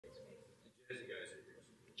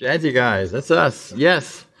Jazzy guys, that's us.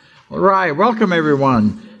 Yes. All right. Welcome,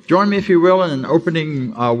 everyone. Join me, if you will, in an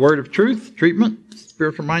opening word of truth, treatment,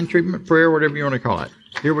 spiritual mind treatment, prayer, whatever you want to call it.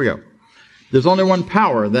 Here we go. There's only one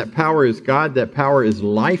power. That power is God. That power is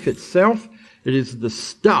life itself. It is the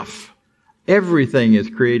stuff. Everything is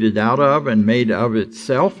created out of and made of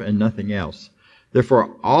itself and nothing else.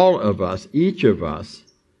 Therefore, all of us, each of us,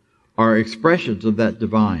 are expressions of that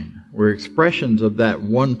divine. We're expressions of that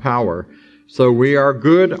one power. So we are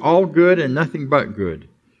good, all good, and nothing but good.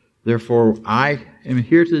 Therefore, I am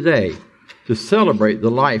here today to celebrate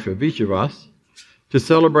the life of each of us, to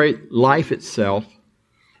celebrate life itself,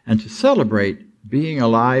 and to celebrate being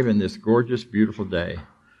alive in this gorgeous, beautiful day.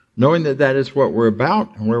 Knowing that that is what we're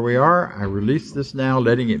about and where we are, I release this now,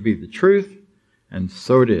 letting it be the truth, and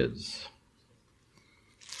so it is.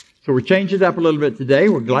 So we're changing it up a little bit today.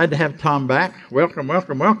 We're glad to have Tom back. Welcome,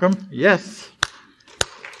 welcome, welcome. Yes.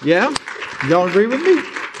 Yeah? Y'all agree with me?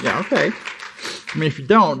 Yeah, okay. I mean, if you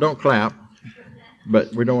don't clap.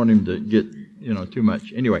 But we don't want him to get, too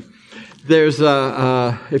much. Anyway, there's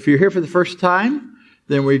if you're here for the first time,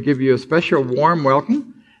 then we give you a special warm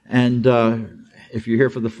welcome. And if you're here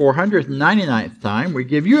for the 499th time, we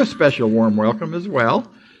give you a special warm welcome as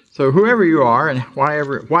well. So whoever you are and why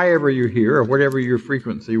ever you're here or whatever your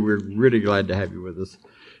frequency, we're really glad to have you with us.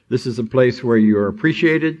 This is a place where you are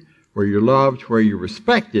appreciated, where you're loved, where you're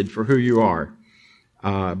respected for who you are.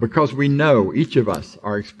 Because we know each of us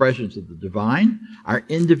are expressions of the divine. Our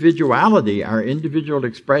individuality, our individual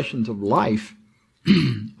expressions of life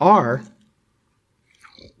are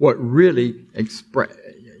what really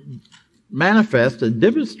manifests and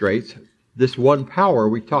demonstrates this one power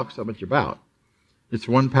we talk so much about. It's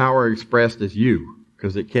one power expressed as you,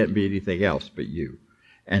 because it can't be anything else but you.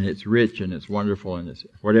 And it's rich and it's wonderful, and it's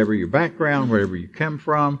whatever your background, wherever you come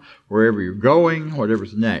from, wherever you're going,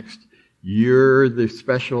 whatever's next, you're the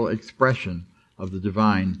special expression of the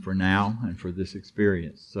divine for now and for this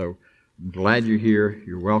experience. So I'm glad you're here.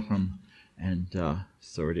 You're welcome, and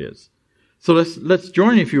so it is. So let's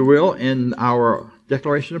join, if you will, in our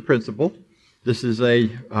Declaration of Principle. This is a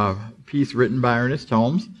piece written by Ernest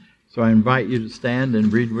Holmes. So I invite you to stand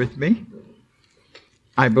and read with me.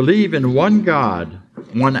 I believe in one God,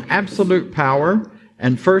 one absolute power,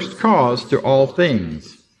 and first cause to all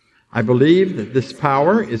things. I believe that this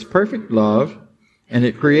power is perfect love, and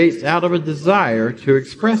it creates out of a desire to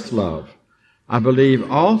express love. I believe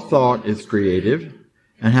all thought is creative,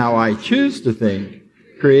 and how I choose to think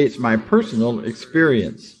creates my personal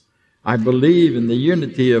experience. I believe in the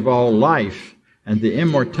unity of all life and the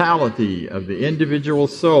immortality of the individual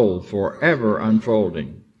soul forever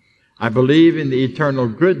unfolding. I believe in the eternal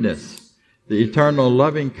goodness, the eternal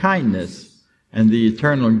loving kindness, and the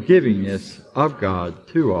eternal givingness of God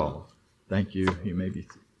to all. Thank you. You may be.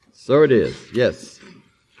 So it is. Yes.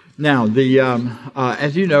 Now,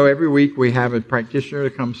 as you know, every week we have a practitioner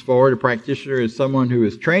that comes forward. A practitioner is someone who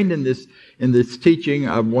is trained in this teaching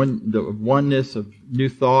of the oneness of new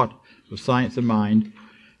thought, of science and mind,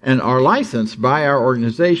 and are licensed by our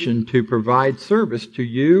organization to provide service to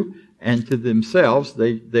you and to themselves.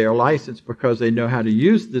 They are licensed because they know how to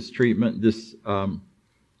use this treatment, this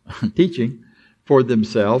teaching, for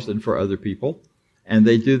themselves and for other people. And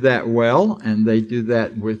they do that well, and they do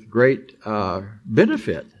that with great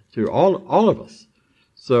benefit to all of us.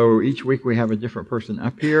 So each week we have a different person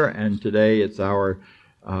up here, and today it's our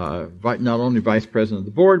not only vice president of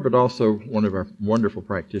the board, but also one of our wonderful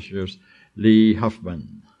practitioners, Lee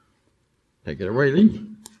Huffman. Take it away, Lee.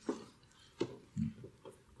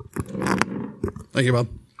 Thank you, Bob.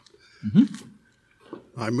 Mm-hmm.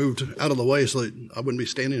 I moved out of the way so that I wouldn't be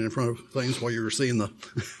standing in front of things while you were seeing the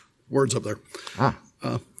words up there.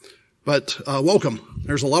 But welcome.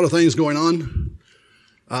 There's a lot of things going on.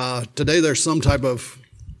 Today there's some type of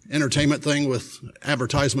entertainment thing with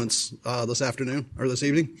advertisements this afternoon or this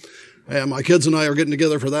evening. And my kids and I are getting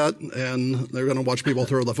together for that, and they're going to watch people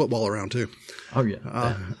throw the football around too. Oh, yeah.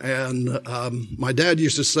 My dad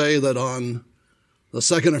used to say that on the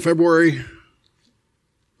 2nd of February,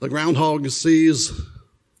 the groundhog sees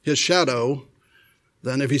his shadow.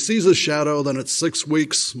 Then if he sees his shadow, then it's 6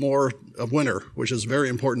 weeks more of winter, which is very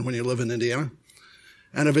important when you live in Indiana.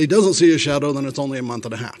 And if he doesn't see his shadow, then it's only a month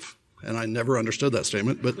and a half. And I never understood that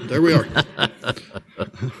statement, but there we are.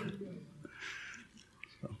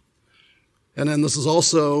 And then this is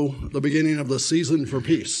also the beginning of the season for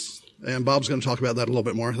peace. And Bob's going to talk about that a little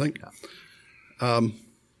bit more, I think. But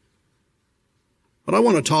I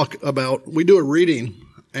want to talk about, we do a reading,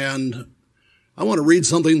 and I want to read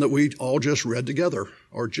something that we all just read together,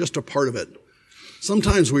 or just a part of it.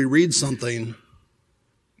 Sometimes we read something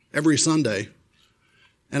every Sunday,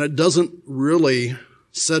 and it doesn't really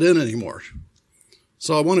set in anymore.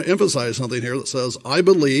 So I want to emphasize something here that says, I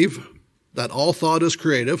believe that all thought is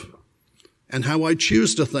creative, and how I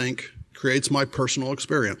choose to think creates my personal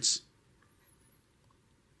experience.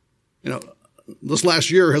 You know, this last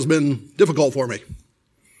year has been difficult for me.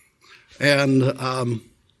 And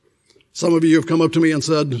some of you have come up to me and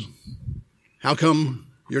said, how come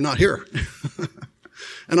you're not here?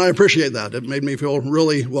 And I appreciate that. It made me feel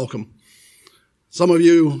really welcome. Some of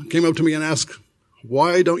you came up to me and asked,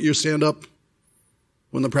 why don't you stand up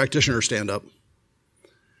when the practitioners stand up?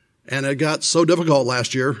 And it got so difficult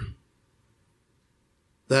last year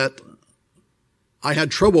that I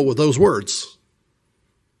had trouble with those words,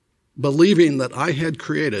 believing that I had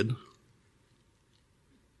created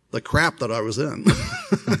the crap that I was in.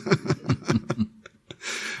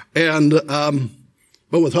 And,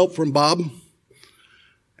 but with help from Bob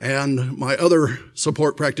and my other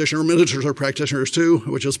support practitioner, ministers are practitioners too,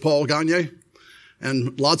 which is Paul Gagne,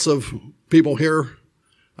 and lots of people here,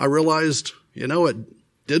 I realized, you know, it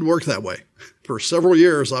did work that way. For several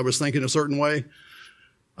years, I was thinking a certain way.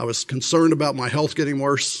 I was concerned about my health getting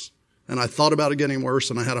worse, and I thought about it getting worse,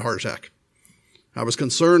 and I had a heart attack. I was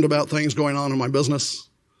concerned about things going on in my business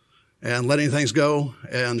and letting things go,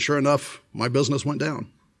 and sure enough, my business went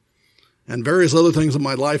down. And various other things in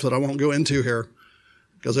my life that I won't go into here,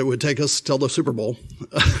 because it would take us till the Super Bowl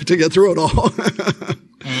to get through it all.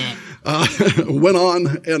 Went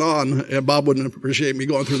on, and Bob wouldn't appreciate me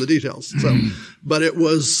going through the details. So, but it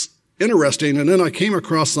was interesting. And then I came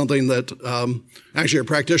across something that actually a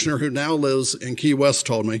practitioner who now lives in Key West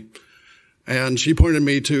told me. And she pointed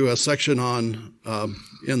me to a section on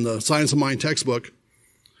in the Science of Mind textbook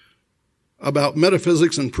about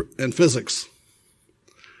metaphysics and physics.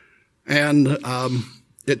 And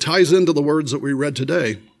it ties into the words that we read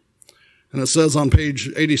today. And it says on page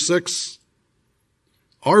 86,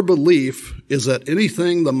 our belief is that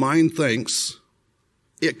anything the mind thinks,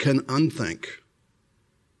 it can unthink.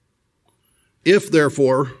 If,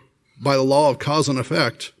 therefore, by the law of cause and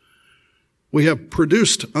effect, we have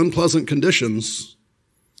produced unpleasant conditions,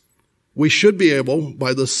 we should be able,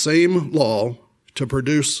 by the same law, to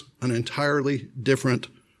produce an entirely different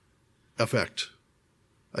effect,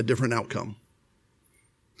 a different outcome.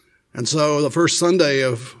 And so the first Sunday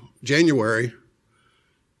of January,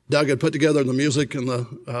 Doug had put together the music and the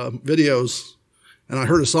videos, and I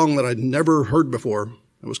heard a song that I'd never heard before.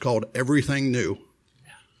 It was called Everything New.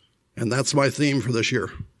 And that's my theme for this year,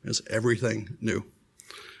 is everything new.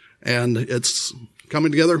 And it's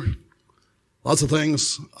coming together. Lots of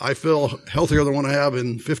things. I feel healthier than what I have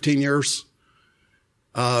in 15 years.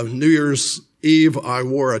 New Year's Eve, I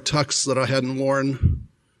wore a tux that I hadn't worn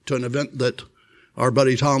to an event that our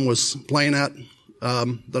buddy Tom was playing at,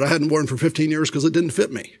 that I hadn't worn for 15 years because it didn't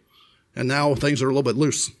fit me. And now things are a little bit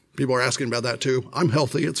loose. People are asking about that too. I'm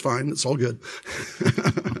healthy. It's fine. It's all good.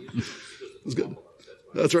 It's good.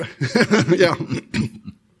 That's right. Yeah.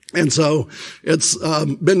 And so it's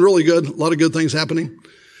been really good. A lot of good things happening.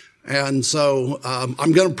 And so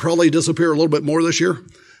I'm going to probably disappear a little bit more this year.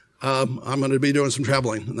 I'm going to be doing some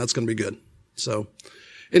traveling, and that's going to be good. So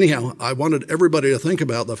anyhow, I wanted everybody to think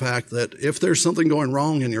about the fact that if there's something going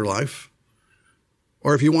wrong in your life,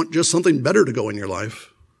 or if you want just something better to go in your life,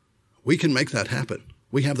 we can make that happen.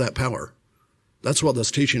 We have that power. That's what this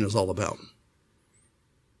teaching is all about.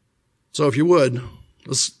 So if you would,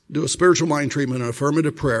 let's do a spiritual mind treatment, an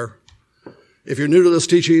affirmative prayer. If you're new to this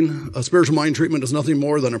teaching, a spiritual mind treatment is nothing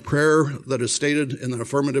more than a prayer that is stated in an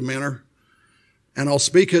affirmative manner. And I'll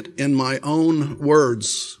speak it in my own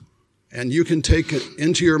words, and you can take it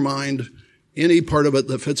into your mind, any part of it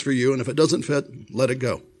that fits for you, and if it doesn't fit, let it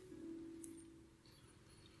go.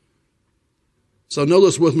 So know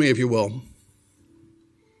this with me, if you will.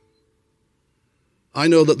 I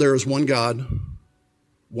know that there is one God,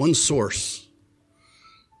 one source,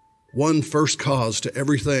 one first cause to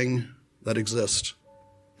everything that exists.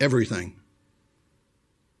 Everything.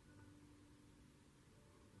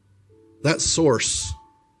 That source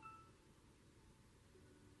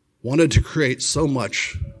wanted to create so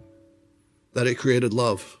much that it created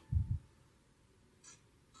love.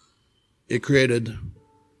 It created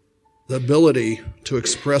the ability to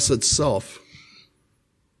express itself.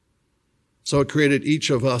 So it created each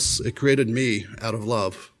of us, it created me out of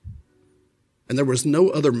love. And there was no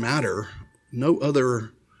other matter, no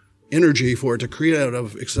other energy for it to create out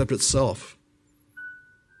of except itself.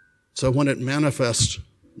 So when it manifests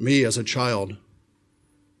me as a child,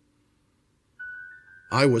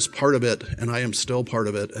 I was part of it, and I am still part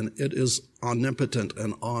of it, and it is omnipotent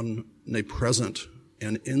and omnipresent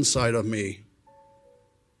and inside of me.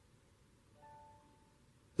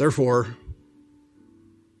 Therefore,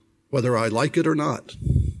 whether I like it or not.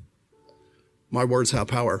 My words have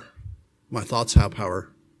power. My thoughts have power.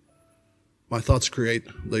 My thoughts create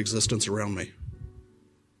the existence around me.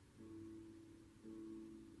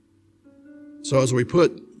 So as we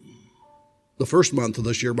put the first month of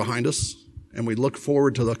this year behind us and we look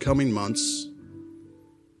forward to the coming months,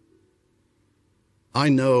 I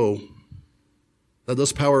know that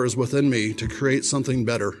this power is within me to create something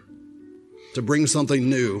better, to bring something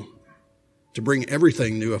new, to bring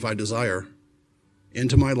everything new, if I desire,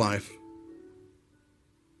 into my life.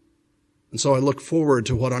 And so I look forward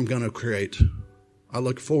to what I'm going to create. I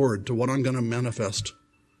look forward to what I'm going to manifest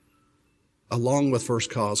along with first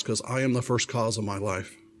cause, because I am the first cause of my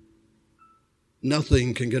life.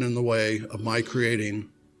 Nothing can get in the way of my creating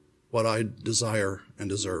what I desire and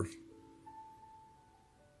deserve.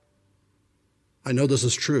 I know this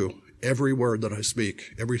is true. Every word that I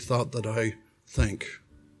speak, every thought that I think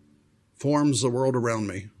forms the world around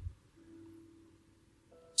me.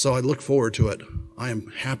 So I look forward to it. I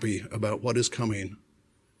am happy about what is coming.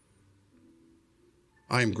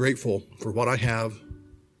 I am grateful for what I have.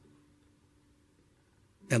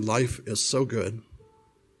 And life is so good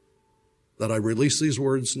that I release these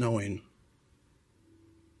words knowing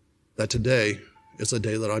that today is a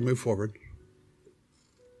day that I move forward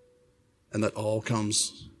and that all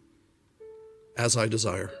comes as I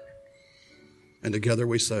desire. And together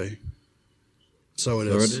we say, so it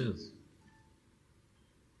is. So it is.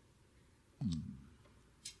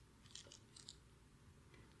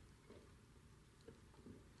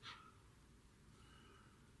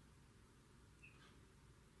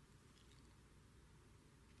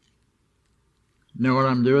 Know what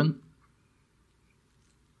I'm doing?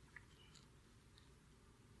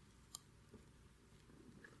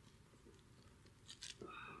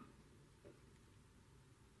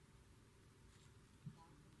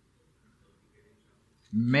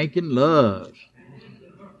 Making love.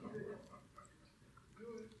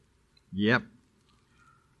 Yep.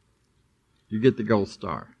 You get the gold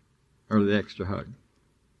star or the extra hug.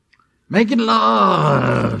 Making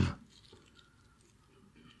love.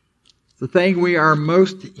 The thing we are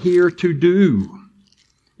most here to do.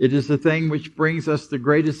 It is the thing which brings us the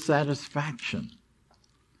greatest satisfaction.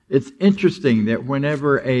 It's interesting that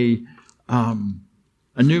whenever a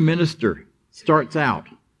new minister starts out,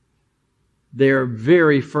 their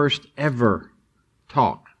very first ever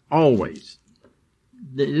talk, always.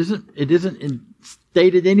 It isn't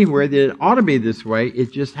stated anywhere that it ought to be this way.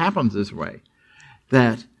 It just happens this way.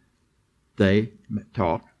 That they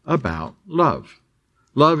talk about love.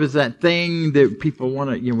 Love is that thing that people want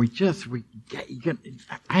to,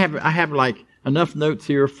 I have like enough notes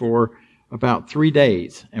here for about 3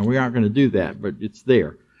 days, and we aren't going to do that, but it's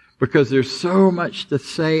there. Because there's so much to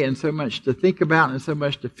say and so much to think about and so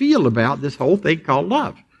much to feel about this whole thing called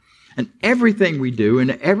love. And everything we do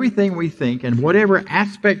and everything we think and whatever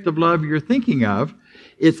aspect of love you're thinking of,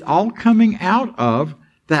 it's all coming out of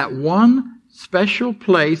that one special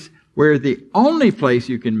place where the only place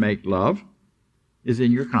you can make love is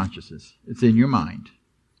in your consciousness. It's in your mind.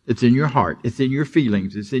 It's in your heart. It's in your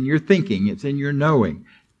feelings. It's in your thinking. It's in your knowing.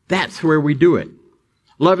 That's where we do it.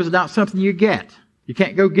 Love is not something you get. You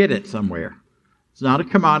can't go get it somewhere. It's not a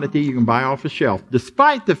commodity you can buy off a shelf.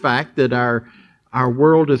 Despite the fact that our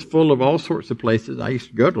world is full of all sorts of places. I used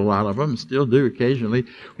to go to a lot of them, and still do occasionally,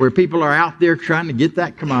 where people are out there trying to get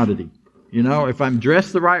that commodity. You know, if I'm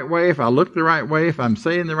dressed the right way, if I look the right way, if I'm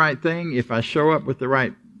saying the right thing, if I show up with the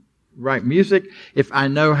right music, if I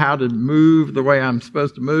know how to move the way I'm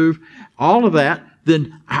supposed to move, all of that,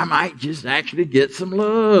 then I might just actually get some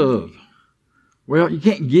love. Well, you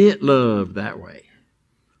can't get love that way.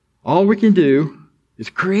 All we can do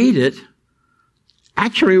is create it.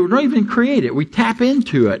 Actually, we don't even create it. We tap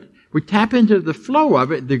into it. We tap into the flow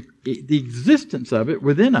of it, the existence of it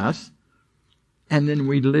within us, and then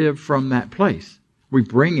we live from that place. We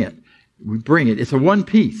bring it. We bring it. It's a one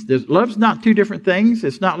piece. Love's not two different things.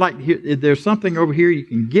 It's not like there's something over here you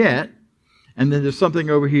can get, and then there's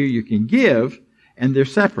something over here you can give, and they're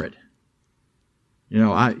separate. You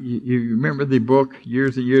know, you remember the book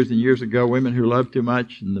years and years and years ago, Women Who Love Too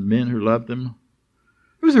Much and the Men Who Loved Them?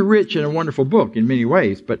 It was a rich and a wonderful book in many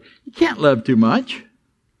ways, but you can't love too much.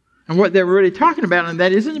 And what they were really talking about, and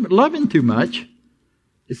that isn't loving too much,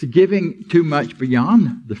 it's giving too much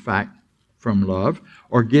beyond the fact from love,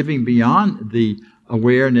 or giving beyond the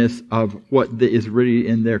awareness of what is really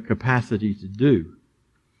in their capacity to do.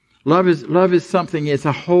 Love is something, it's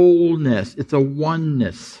a wholeness, it's a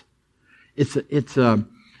oneness. It's an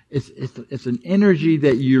energy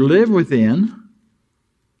that you live within.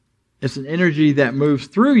 It's an energy that moves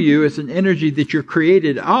through you. It's an energy that you're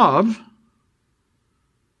created of.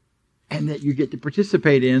 and that you get to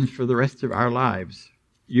participate in for the rest of our lives.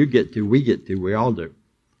 You get to, we all do.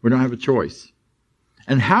 We don't have a choice.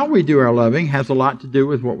 And how we do our loving has a lot to do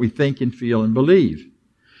with what we think and feel and believe.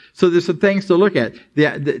 So there's some things to look at.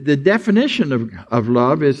 The definition of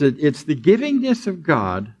love is that it's the givingness of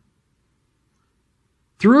God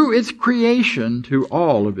through its creation to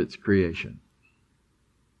all of its creation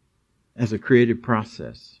as a creative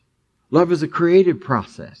process. Love is a creative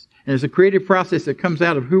process. And it's a creative process that comes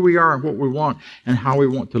out of who we are and what we want and how we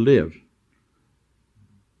want to live.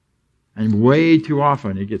 And way too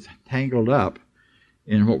often it gets tangled up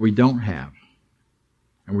in what we don't have.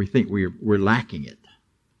 And we think we're lacking it.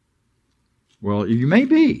 Well, you may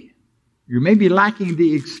be. You may be lacking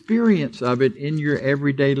the experience of it in your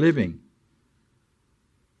everyday living.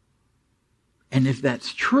 And if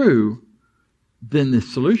that's true, then the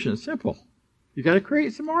solution is simple. You've got to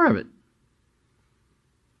create some more of it.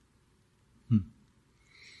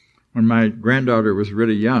 When my granddaughter was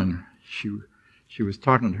really young, she was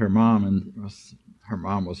talking to her mom, and her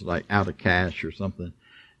mom was like out of cash or something.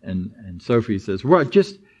 And Sophie says, well,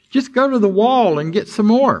 just go to the wall and get some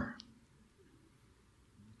more.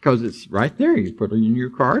 Because it's right there. You put it in your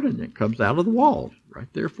card and it comes out of the wall right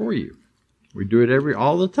there for you. We do it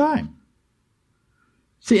all the time.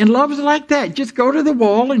 See, and love is like that. Just go to the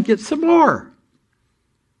wall and get some more.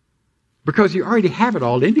 Because you already have it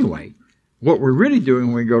all anyway. What we're really doing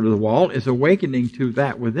when we go to the wall is awakening to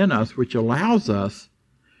that within us, which allows us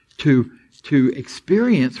to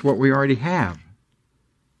experience what we already have.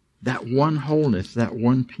 That one wholeness, that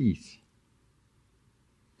one peace.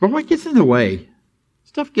 But what gets in the way?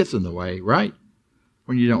 Stuff gets in the way, right?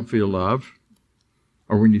 When you don't feel love,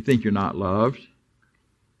 or when you think you're not loved,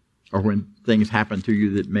 or when things happen to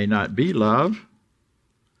you that may not be love.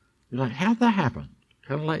 You're like, how'd that happen?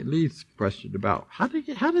 Kind of like Lee's question about, how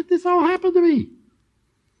did this all happen to me?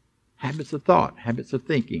 Habits of thought, habits of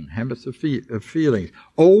thinking, habits of feelings,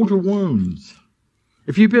 old wounds.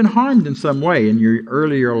 If you've been harmed in some way in your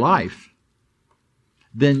earlier life,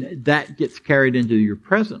 then that gets carried into your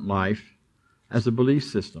present life as a belief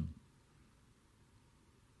system.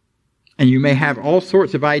 And you may have all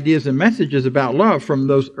sorts of ideas and messages about love from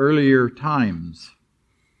those earlier times.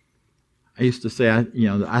 I used to say,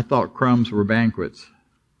 I thought crumbs were banquets.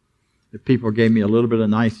 If people gave me a little bit of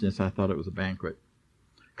niceness, I thought it was a banquet.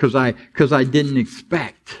 Because I didn't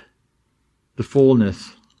expect the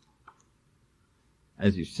fullness.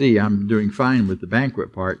 As you see, I'm doing fine with the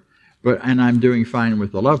banquet part. And I'm doing fine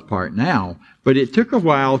with the love part now. But it took a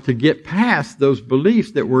while to get past those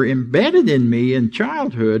beliefs that were embedded in me in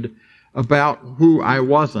childhood about who I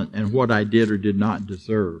wasn't and what I did or did not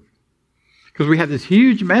deserve. Because we have this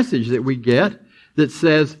huge message that we get that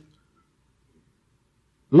says,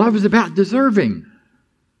 love is about deserving.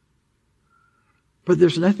 But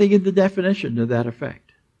there's nothing in the definition to that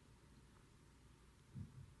effect.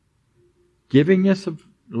 Givingness of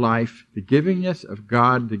life, the givingness of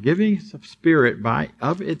God, the givingness of Spirit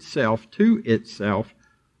of itself to itself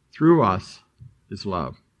through us is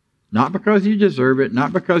love. Not because you deserve it,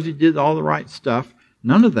 not because you did all the right stuff,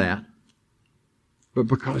 none of that, but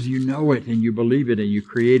because you know it and you believe it and you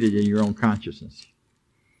create it in your own consciousness.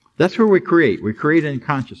 That's where we create. We create in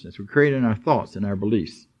consciousness. We create in our thoughts and our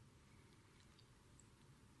beliefs.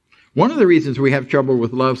 One of the reasons we have trouble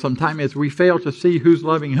with love sometimes is we fail to see who's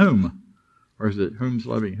loving whom. Or is it whom's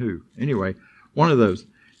loving who? Anyway, one of those.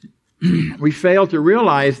 We fail to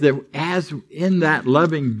realize that as in that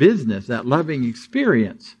loving business, that loving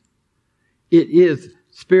experience, it is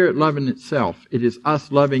Spirit loving itself. It is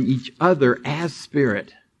us loving each other as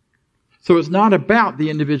Spirit. So it's not about the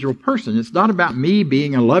individual person. It's not about me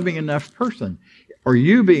being a loving enough person, or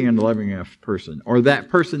you being a loving enough person, or that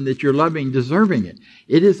person that you're loving deserving it.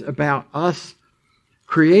 It is about us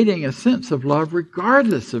creating a sense of love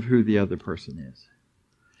regardless of who the other person is.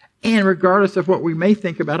 And regardless of what we may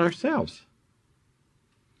think about ourselves.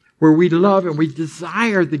 Where we love and we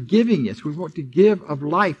desire the givingness. We want to give of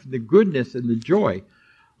life, the goodness and the joy.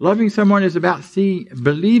 Loving someone is about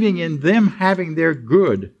believing in them having their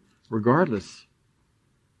good, regardless.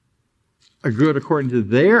 A good according to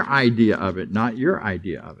their idea of it, not your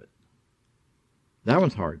idea of it. That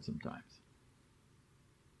one's hard sometimes.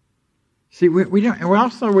 See, we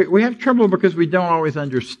have trouble because we don't always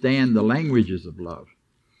understand the languages of love.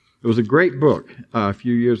 There was a great book quite a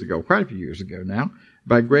few years ago now,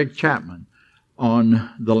 by Greg Chapman on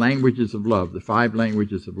the languages of love, the 5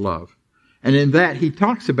 languages of love. And in that, he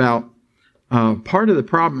talks about part of the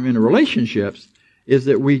problem in relationships is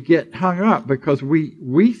that we get hung up because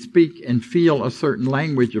we speak and feel a certain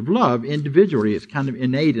language of love individually. It's kind of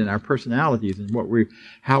innate in our personalities and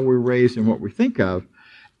how we're raised and what we think of.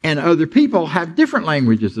 And other people have different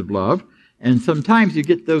languages of love, and sometimes you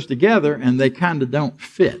get those together and they kind of don't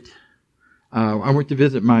fit. I went to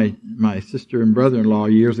visit my sister and brother-in-law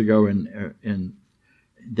years ago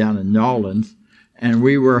down in New Orleans, and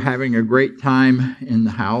we were having a great time in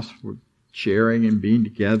the house. We're sharing and being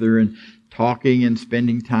together and talking and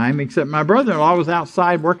spending time, except my brother-in-law was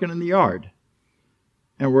outside working in the yard.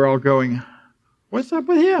 And we're all going, what's up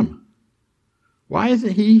with him? Why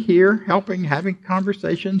isn't he here helping, having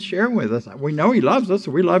conversations, sharing with us? We know he loves us,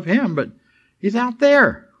 so we love him, but he's out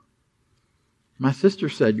there. My sister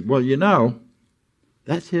said, well, you know,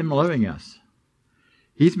 that's him loving us.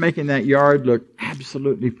 He's making that yard look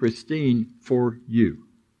absolutely pristine for you,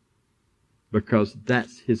 because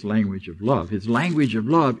that's his language of love. His language of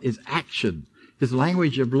love is action. His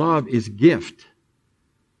language of love is gift.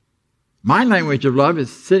 My language of love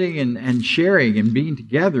is sitting and sharing and being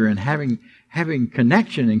together and having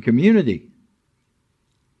connection and community.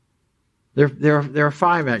 There are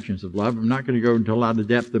 5 actions of love. I'm not going to go into a lot of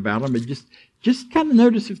depth about them, but just kind of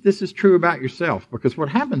notice if this is true about yourself. Because what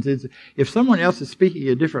happens is, if someone else is speaking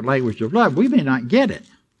a different language of love, we may not get it.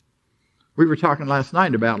 We were talking last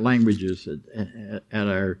night about languages at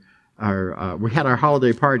our we had our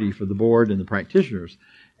holiday party for the board and the practitioners,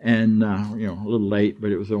 and a little late, but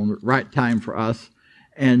it was on the right time for us.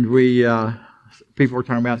 And people were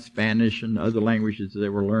talking about Spanish and other languages that they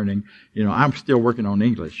were learning. I'm still working on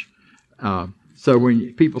English. So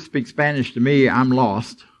when people speak Spanish to me, I'm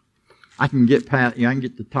lost. I can get past, I can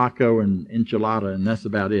get the taco and enchilada, and that's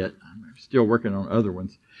about it. I'm still working on other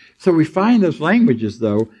ones. So we find those languages,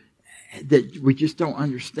 though, that we just don't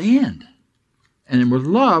understand. And with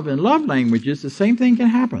love and love languages, the same thing can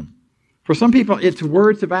happen. For some people, it's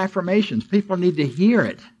words of affirmations. People need to hear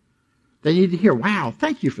it. They need to hear, wow,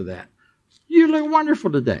 thank you for that. You look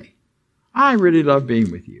wonderful today. I really love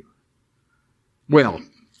being with you. Well,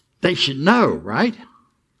 they should know, right?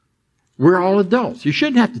 We're all adults. You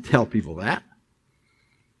shouldn't have to tell people that.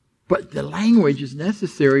 But the language is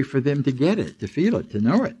necessary for them to get it, to feel it, to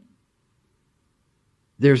know it.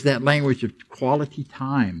 There's that language of quality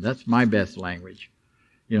time. That's my best language.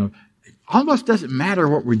 It almost doesn't matter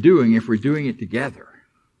what we're doing if we're doing it together.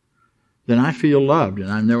 Then I feel loved,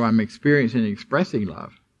 and I know I'm experiencing and expressing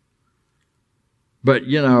love. But,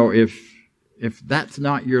 if that's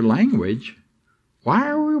not your language, why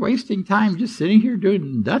are we wasting time just sitting here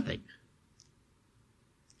doing nothing?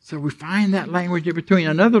 So we find that language in between.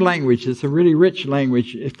 Another language that's a really rich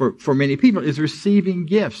language for many people is receiving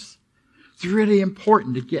gifts. It's really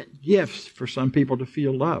important to get gifts for some people to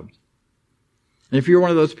feel loved. And if you're one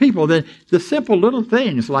of those people, then the simple little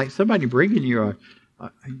things like somebody bringing you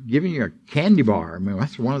giving you a candy bar. I mean,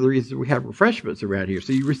 that's one of the reasons we have refreshments around here.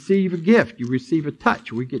 So you receive a gift. You receive a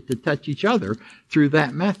touch. We get to touch each other through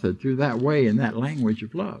that method, through that way, in that language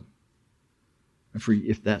of love. And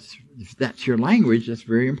if that's your language, that's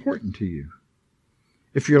very important to you.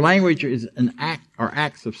 If your language is an act or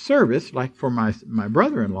acts of service, like for my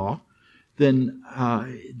brother-in-law, then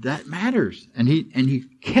that matters. And he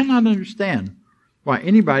cannot understand why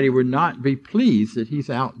anybody would not be pleased that he's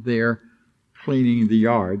out there cleaning the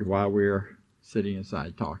yard while we're sitting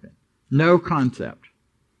inside talking. No concept.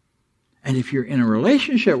 And if you're in a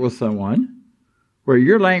relationship with someone where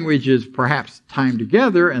your language is perhaps time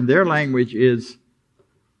together and their language is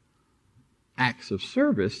acts of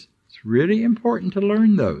service, it's really important to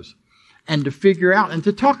learn those and to figure out and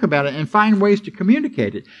to talk about it and find ways to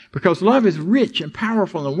communicate it, because love is rich and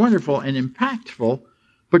powerful and wonderful and impactful,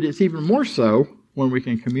 but it's even more so when we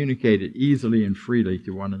can communicate it easily and freely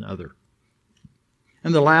to one another.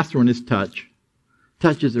 And the last one is touch.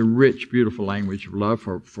 Touch is a rich, beautiful language of love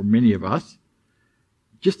for many of us.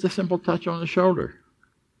 Just a simple touch on the shoulder.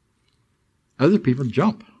 Other people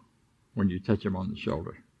jump when you touch them on the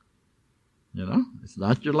shoulder. It's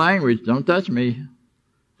not your language. Don't touch me.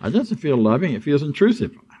 It doesn't feel loving. It feels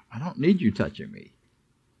intrusive. I don't need you touching me.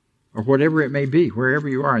 Or whatever it may be, wherever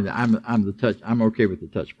you are. I'm the touch. I'm okay with the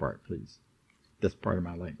touch part, please. That's part of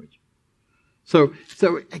my language. So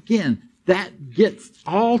again, that gets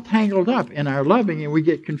all tangled up in our loving, and we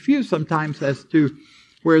get confused sometimes as to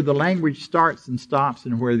where the language starts and stops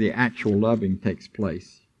and where the actual loving takes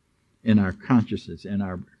place in our consciousness and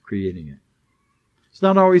our creating it. It's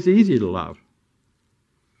not always easy to love.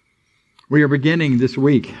 We are beginning this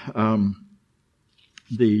week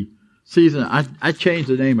the season. I changed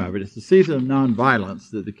the name of it. It's the season of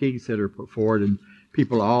nonviolence that the King Center put forward, and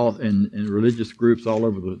people all in religious groups all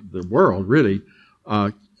over the world really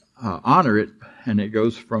honor it, and it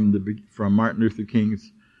goes from Martin Luther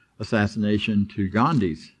King's assassination to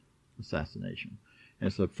Gandhi's assassination.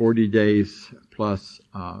 It's a 40 days plus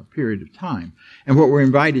period of time. And what we're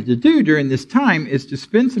invited to do during this time is to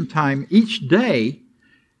spend some time each day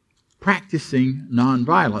practicing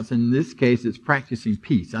nonviolence. And in this case, it's practicing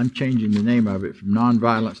peace. I'm changing the name of it from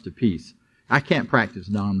nonviolence to peace. I can't practice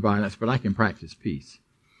nonviolence, but I can practice peace.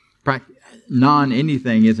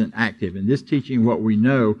 Non-anything isn't active. In this teaching, what we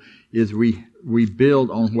know is we build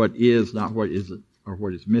on what is, not what isn't, or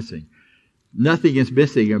what is missing. Nothing is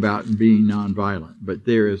missing about being nonviolent, but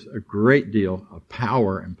there is a great deal of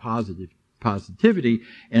power and positivity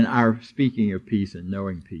in our speaking of peace and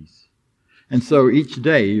knowing peace. And so each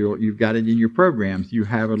day, you've got it in your programs, you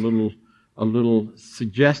have a little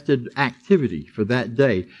suggested activity for that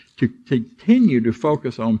day to continue to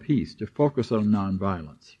focus on peace, to focus on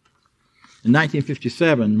nonviolence. In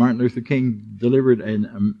 1957, Martin Luther King delivered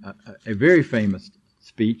a very famous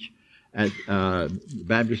speech at the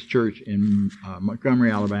Baptist Church in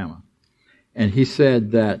Montgomery, Alabama. And he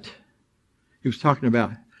said that, he was talking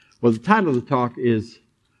about, well, the title of the talk is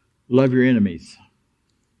Love Your Enemies.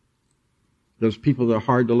 Those people that are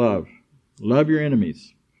hard to love. Love your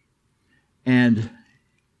enemies. And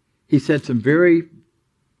he said some very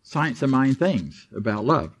science of mind things about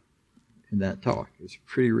love in that talk. It's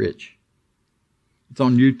pretty rich. It's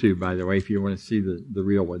on YouTube, by the way, if you want to see the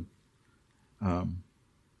real one.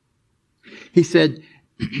 He said,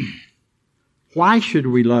 why should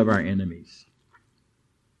we love our enemies?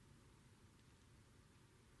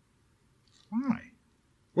 Why?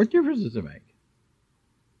 What difference does it make?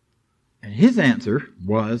 And his answer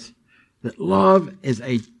was that love is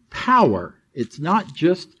a power. It's not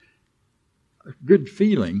just a good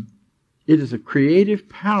feeling. It is a creative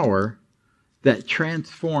power that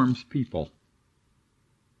transforms people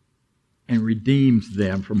and redeems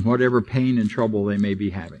them from whatever pain and trouble they may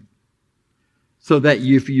be having. So that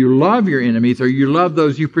if you love your enemies, or you love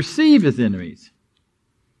those you perceive as enemies,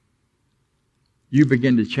 you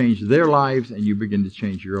begin to change their lives and you begin to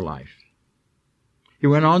change your life. He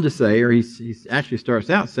went on to say, or he actually starts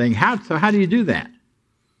out saying, how do you do that?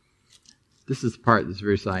 This is the part that's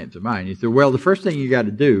very science of mind. He said, well, the first thing you got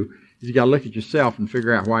to do is you got to look at yourself and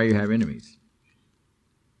figure out why you have enemies.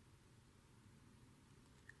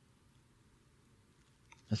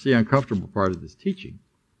 That's the uncomfortable part of this teaching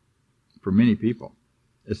for many people.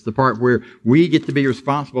 It's the part where we get to be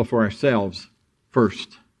responsible for ourselves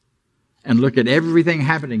first and look at everything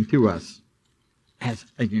happening to us as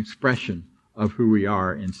an expression of who we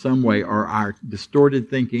are in some way, or our distorted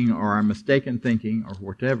thinking, or our mistaken thinking, or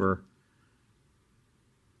whatever.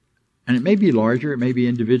 And it may be larger, it may be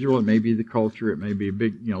individual, it may be the culture, it may be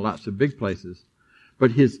big, lots of big places.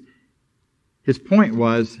 But his point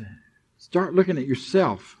was, start looking at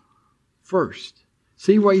yourself first.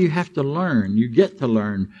 See what you have to learn. You get to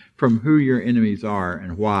learn from who your enemies are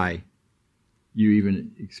and why you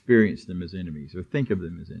even experience them as enemies or think of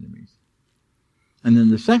them as enemies. And then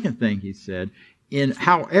the second thing he said, in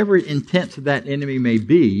however intense that enemy may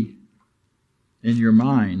be in your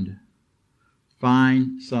mind,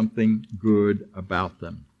 find something good about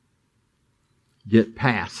them. Get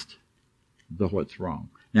past what's wrong.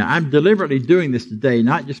 Now, I'm deliberately doing this today,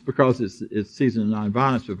 not just because it's season of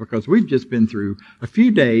nonviolence, but because we've just been through a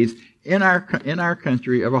few days in our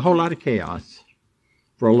country of a whole lot of chaos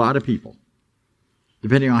for a lot of people.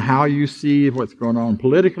 Depending on how you see what's going on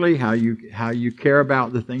politically, how you care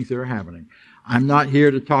about the things that are happening. I'm not here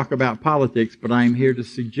to talk about politics, but I'm here to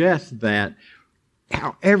suggest that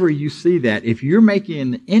however you see that, if you're making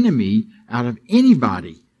an enemy out of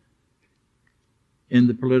anybody in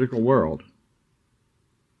the political world,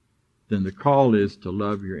 then the call is to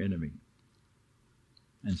love your enemy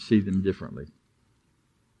and see them differently.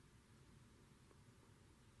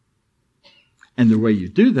 And the way you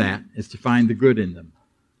do that is to find the good in them.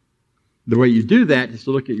 The way you do that is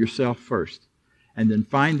to look at yourself first and then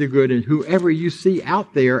find the good in whoever you see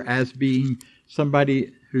out there as being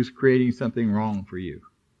somebody who's creating something wrong for you.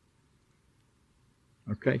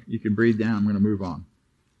 Okay? You can breathe down. I'm going to move on.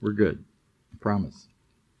 We're good. I promise.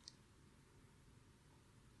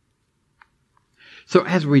 So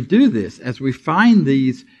as we do this, as we find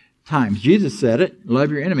these times, Jesus said it, love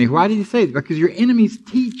your enemy. Why did he say it? Because your enemies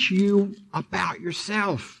teach you about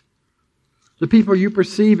yourself. The people you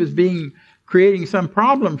perceive as creating some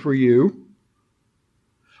problem for you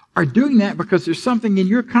are doing that because there's something in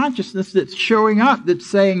your consciousness that's showing up that's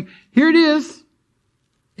saying, here it is.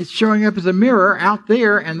 It's showing up as a mirror out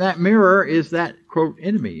there, and that mirror is that, quote,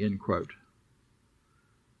 enemy, end quote.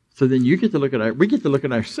 So then we get to look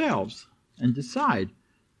at ourselves and decide,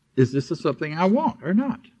 is this something I want or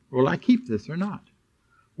not? Will I keep this or not?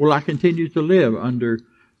 Will I continue to live under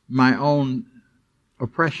my own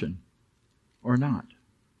oppression or not?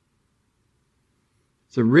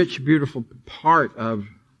 It's a rich, beautiful part of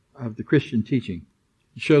the Christian teaching.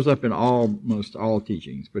 It shows up in almost all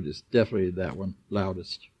teachings, but it's definitely that one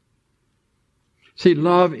loudest. See,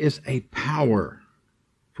 love is a power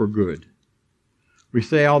for good. We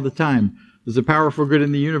say all the time, there's a power for good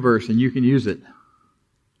in the universe and you can use it.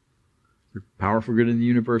 There's a power for good in the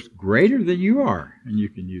universe greater than you are and you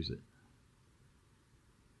can use it.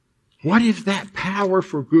 What if that power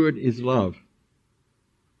for good is love?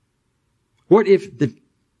 What if the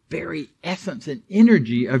very essence and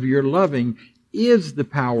energy of your loving is the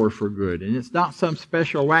power for good? And it's not some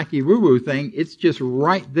special wacky woo-woo thing. It's just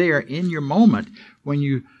right there in your moment when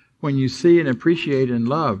you see and appreciate and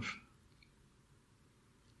love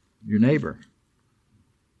your neighbor,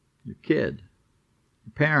 your kid,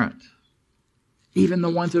 your parent, even the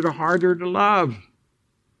ones that are harder to love.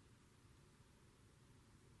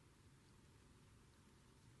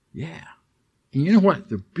 Yeah. And you know what?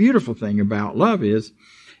 The beautiful thing about love is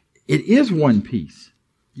it is one piece.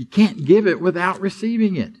 You can't give it without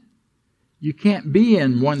receiving it. You can't be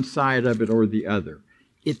in one side of it or the other.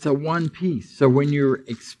 It's a one piece. So when you're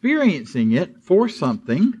experiencing it for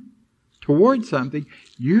something, towards something,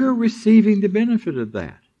 you're receiving the benefit of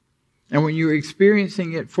that. And when you're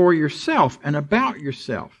experiencing it for yourself and about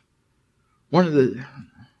yourself, what is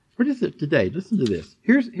it today? Listen to this.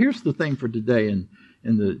 Here's the thing for today in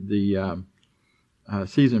the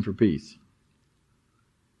season for peace.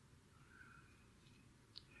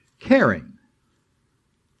 Caring.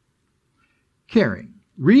 Caring.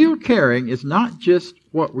 Real caring is not just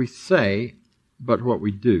what we say, but what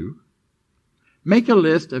we do. Make a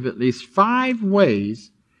list of at least 5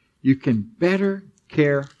 ways you can better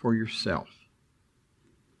care for yourself.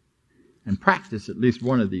 And practice at least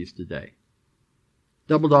one of these today.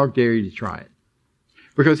 Double dog dare you to try it.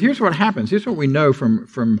 Because here's what happens. Here's what we know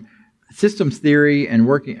from systems theory and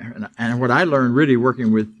working, and what I learned really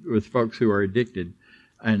working with folks who are addicted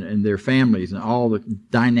and their families and all the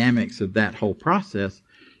dynamics of that whole process,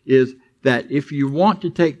 is that if you want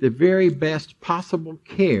to take the very best possible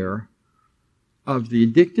care of the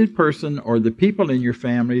addicted person or the people in your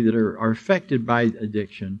family that are affected by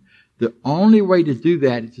addiction, the only way to do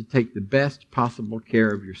that is to take the best possible care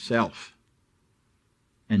of yourself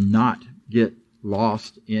and not get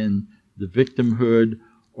lost in the victimhood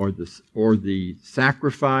or the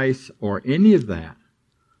sacrifice or any of that,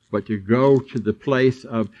 but to go to the place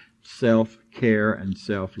of self-care and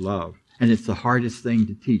self-love. And it's the hardest thing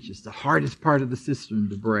to teach. It's the hardest part of the system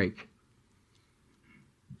to break.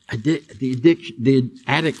 The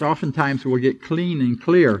addict oftentimes will get clean and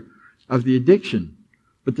clear of the addiction,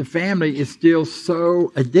 but the family is still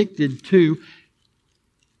so addicted to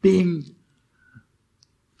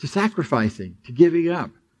sacrificing, to giving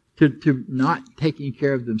up, to not taking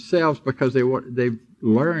care of themselves because they've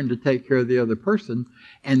learned to take care of the other person,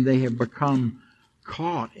 and they have become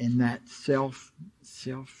caught in that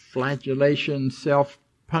self-flagellation,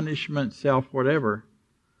 self-punishment, self-whatever.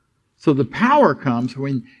 So the power comes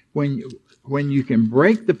when you can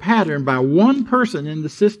break the pattern by one person in the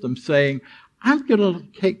system saying, I'm going to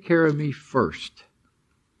take care of me first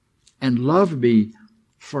and love me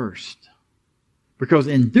first. Because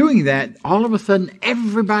in doing that, all of a sudden,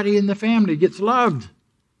 everybody in the family gets loved.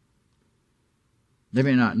 They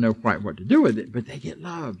may not know quite what to do with it, but they get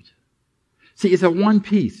loved. See, it's a one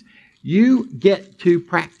piece. You get to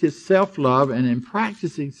practice self-love, and in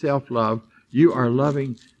practicing self-love, you are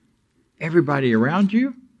loving everybody around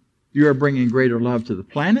you. You are bringing greater love to the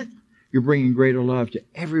planet. You're bringing greater love to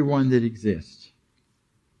everyone that exists.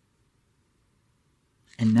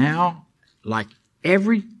 And now, like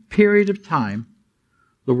every period of time,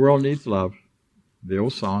 the world needs love. The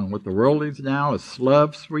old song, what the world needs now is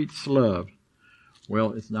slove, sweet slove.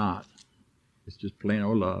 Well, it's not. It's just plain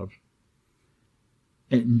old love.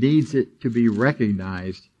 It needs it to be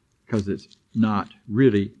recognized because it's not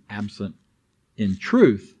really absent in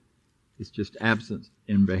truth. It's just absent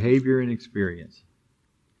in behavior and experience.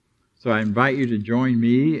 So I invite you to join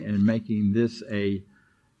me in making this a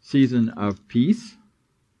season of peace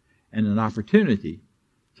and an opportunity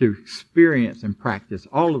to experience and practice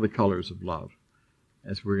all of the colors of love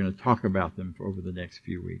as we're going to talk about them over the next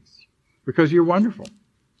few weeks. Because you're wonderful.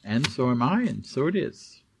 And so am I, and so it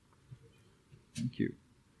is. Thank you.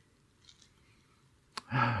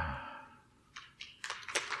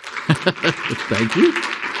 Thank you.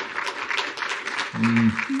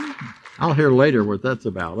 I'll hear later what that's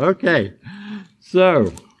about. Okay.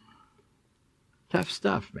 So, tough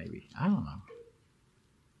stuff, maybe. I don't know.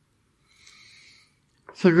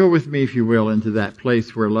 So go with me, if you will, into that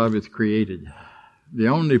place where love is created. The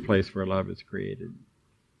only place where love is created.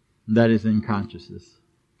 That is in consciousness.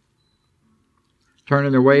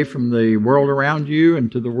 turning away from the world around you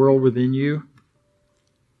and to the world within you.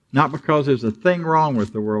 Not because there's a thing wrong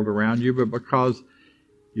with the world around you, but because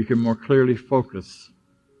you can more clearly focus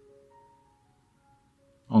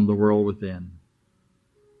on the world within.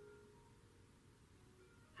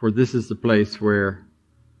 For this is the place where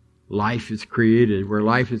life is created, where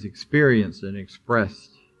life is experienced and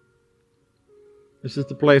expressed. This is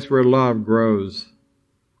the place where love grows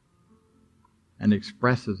and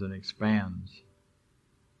expresses and expands.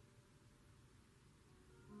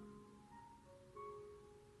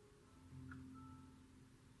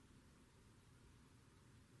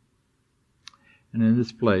 And in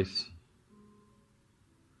this place,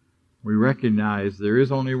 we recognize there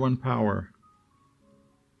is only one power.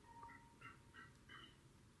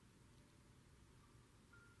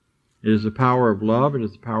 It is the power of love. It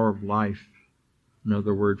is the power of life.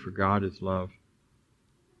 Another word for God is love.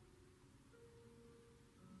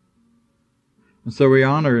 And so we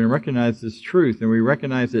honor and recognize this truth, and we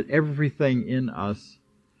recognize that everything in us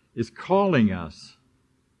is calling us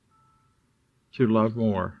to love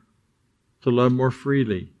more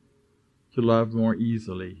freely, to love more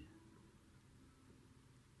easily.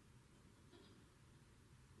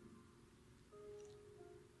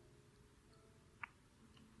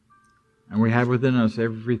 And we have within us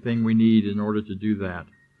everything we need in order to do that.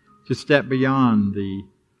 To step beyond the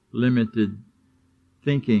limited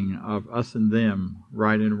thinking of us and them,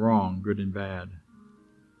 right and wrong, good and bad.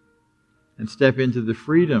 And step into the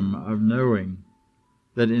freedom of knowing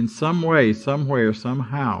that in some way, somewhere,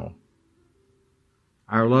 somehow,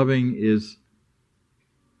 our loving is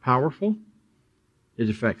powerful. It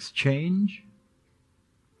affects change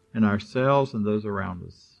in ourselves and those around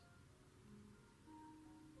us.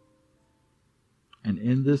 And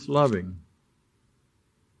in this loving,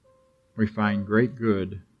 we find great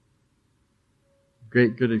good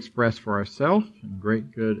expressed for ourselves and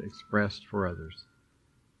great good expressed for others.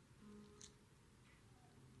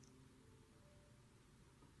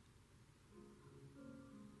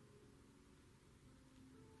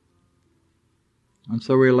 And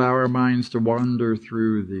so we allow our minds to wander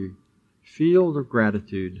through the field of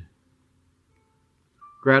gratitude.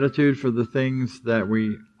 Gratitude for the things that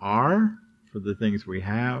we are, for the things we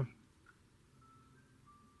have,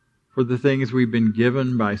 for the things we've been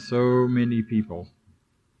given by so many people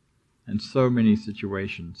and so many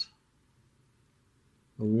situations.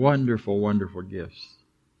 The wonderful, wonderful gifts.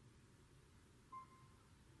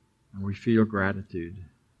 And we feel gratitude.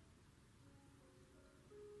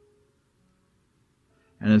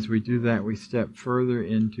 And as we do that, we step further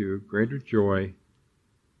into greater joy,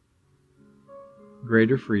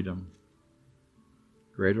 greater freedom,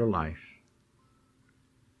 greater life.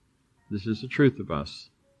 This is the truth of us.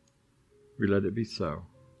 We let it be so.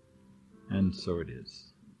 And so it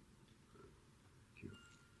is.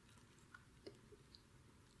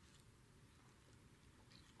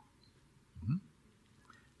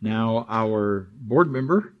 Now our board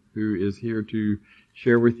member, who is here to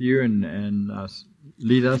share with you and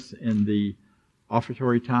lead us in the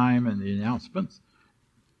offertory time and the announcements,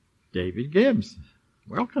 David Gibbs.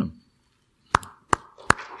 Welcome.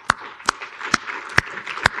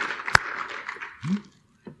 Good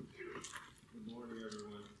morning,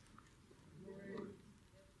 everyone.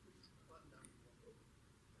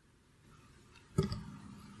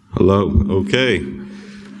 Hello. Okay.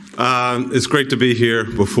 It's great to be here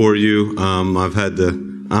before you. I've had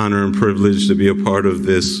the honor and privilege to be a part of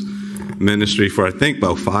this ministry for, I think,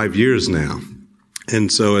 about 5 years now.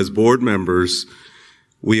 And so as board members,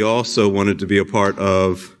 we also wanted to be a part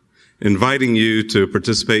of inviting you to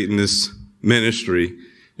participate in this ministry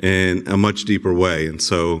in a much deeper way. And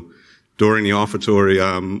so during the offertory,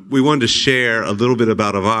 we wanted to share a little bit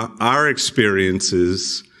about our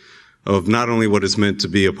experiences of not only what it's meant to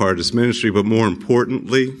be a part of this ministry, but more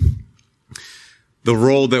importantly, the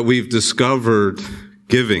role that we've discovered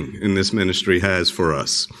giving in this ministry has for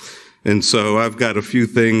us. And so I've got a few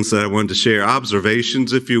things that I wanted to share,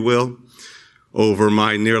 observations, if you will, over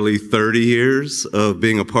my nearly 30 years of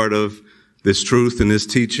being a part of this truth and this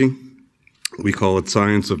teaching. We call it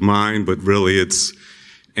science of mind, but really it's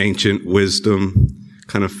ancient wisdom,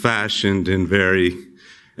 kind of fashioned in very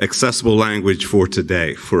accessible language for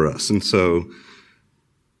today for us. And so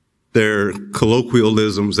there are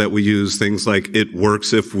colloquialisms that we use, things like it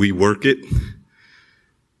works if we work it.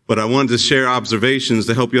 But I wanted to share observations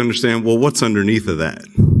to help you understand, well, what's underneath of that?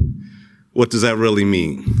 What does that really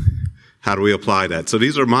mean? How do we apply that? So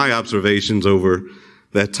these are my observations over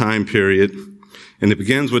that time period. And it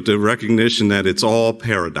begins with the recognition that it's all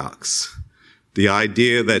paradox. The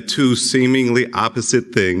idea that two seemingly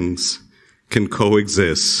opposite things can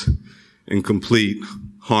coexist in complete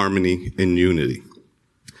harmony and unity.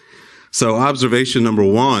 So observation number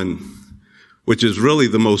one, which is really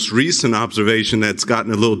the most recent observation that's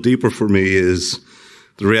gotten a little deeper for me, is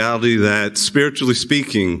the reality that, spiritually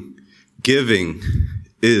speaking, giving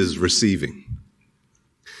is receiving.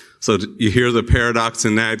 So you hear the paradox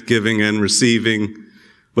in that, giving and receiving,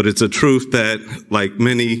 but it's a truth that, like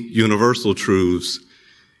many universal truths,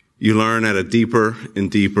 you learn at a deeper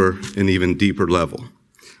and deeper and even deeper level.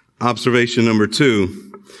 Observation number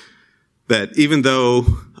two, that even though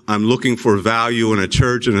I'm looking for value in a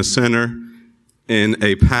church and a center, in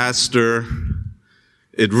a pastor,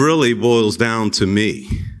 it really boils down to me.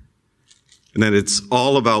 And that it's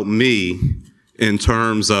all about me in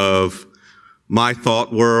terms of my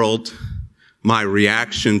thought world, my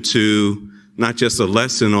reaction to not just a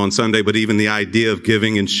lesson on Sunday, but even the idea of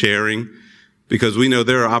giving and sharing. Because we know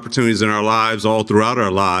there are opportunities in our lives, all throughout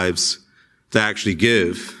our lives, to actually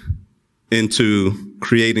give into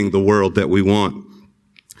creating the world that we want.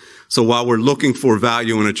 So while we're looking for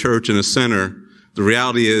value in a church and a center, the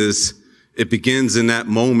reality is it begins in that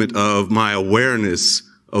moment of my awareness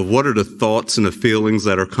of what are the thoughts and the feelings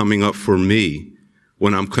that are coming up for me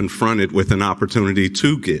when I'm confronted with an opportunity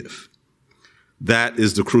to give. That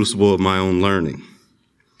is the crucible of my own learning.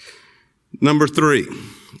 Number three,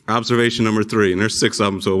 observation number three, and there's 6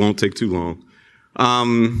 of them, so it won't take too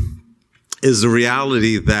long, is the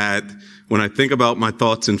reality that when I think about my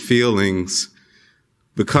thoughts and feelings,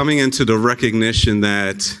 becoming into the recognition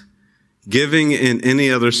that giving in any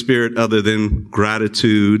other spirit other than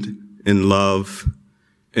gratitude and love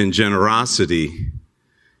and generosity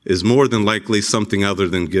is more than likely something other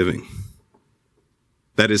than giving.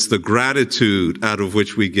 That it's the gratitude out of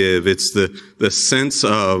which we give. It's the sense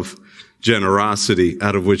of generosity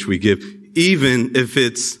out of which we give, even if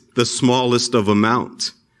it's the smallest of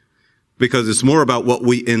amount, because it's more about what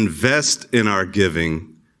we invest in our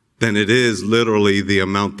giving than it is literally the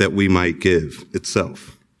amount that we might give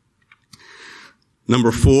itself.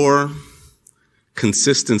 Number 4,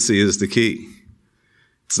 consistency is the key.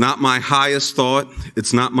 It's not my highest thought.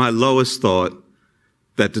 It's not my lowest thought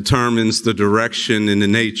that determines the direction and the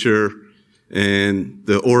nature and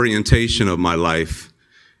the orientation of my life.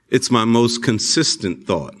 It's my most consistent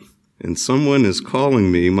thought. And someone is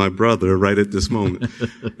calling me, my brother, right at this moment.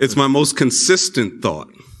 It's my most consistent thought.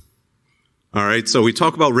 All right, so we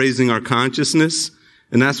talk about raising our consciousness,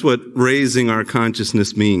 and that's what raising our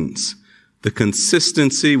consciousness means. The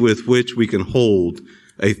consistency with which we can hold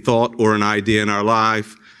a thought or an idea in our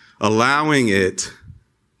life, allowing it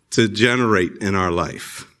to generate in our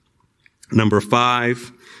life. Number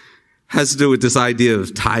 5 has to do with this idea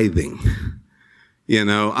of tithing. You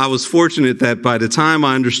know, I was fortunate that by the time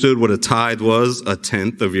I understood what a tithe was,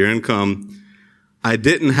 1/10 of your income, I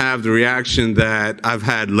didn't have the reaction that I've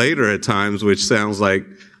had later at times, which sounds like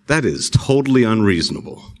that is totally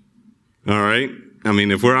unreasonable. All right? I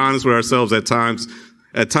mean, if we're honest with ourselves at times,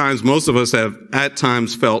 most of us have at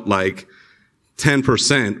times felt like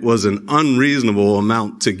 10% was an unreasonable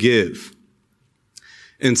amount to give.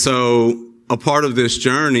 And so a part of this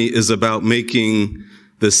journey is about making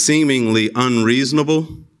the seemingly unreasonable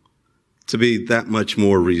to be that much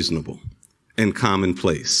more reasonable and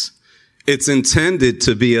commonplace. It's intended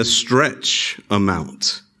to be a stretch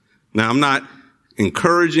amount. Now, I'm not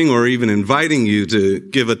encouraging or even inviting you to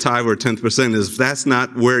give a tithe or 10%. That's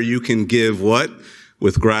not where you can give what?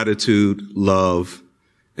 With gratitude, love,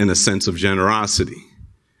 and a sense of generosity.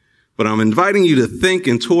 But I'm inviting you to think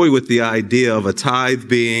and toy with the idea of a tithe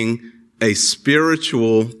being a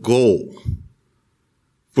spiritual goal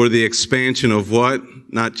for the expansion of what?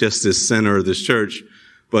 Not just this center of this church,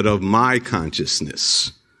 but of my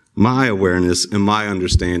consciousness, my awareness, and my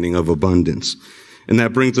understanding of abundance. And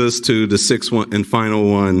that brings us to the 6th one and final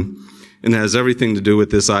one, and it has everything to do with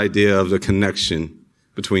this idea of the connection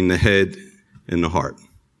between the head and the heart.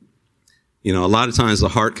 You know, a lot of times the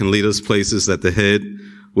heart can lead us places that the head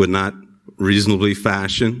would not reasonably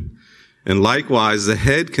fashion. And likewise, the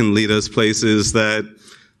head can lead us places that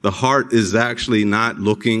the heart is actually not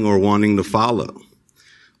looking or wanting to follow.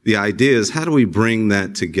 The idea is, how do we bring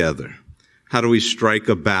that together? How do we strike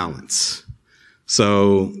a balance?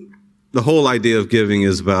 So the whole idea of giving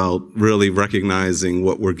is about really recognizing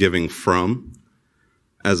what we're giving from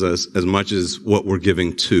as much as what we're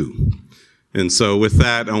giving to. And so with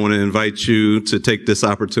that, I want to invite you to take this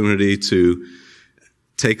opportunity to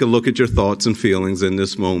take a look at your thoughts and feelings in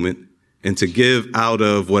this moment and to give out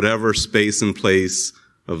of whatever space and place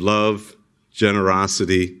of love,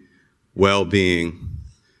 generosity, well-being,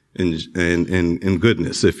 and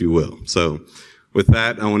goodness, if you will. So with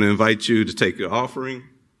that, I want to invite you to take your offering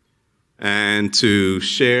and to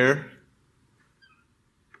share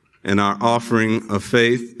And our offering of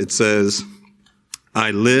faith, it says,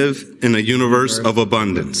 I live in a universe of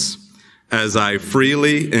abundance. As I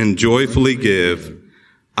freely and joyfully give,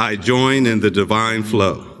 I join in the divine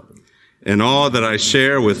flow. And all that I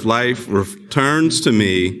share with life returns to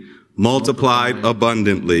me, multiplied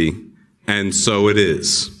abundantly, and so it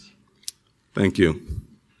is. Thank you.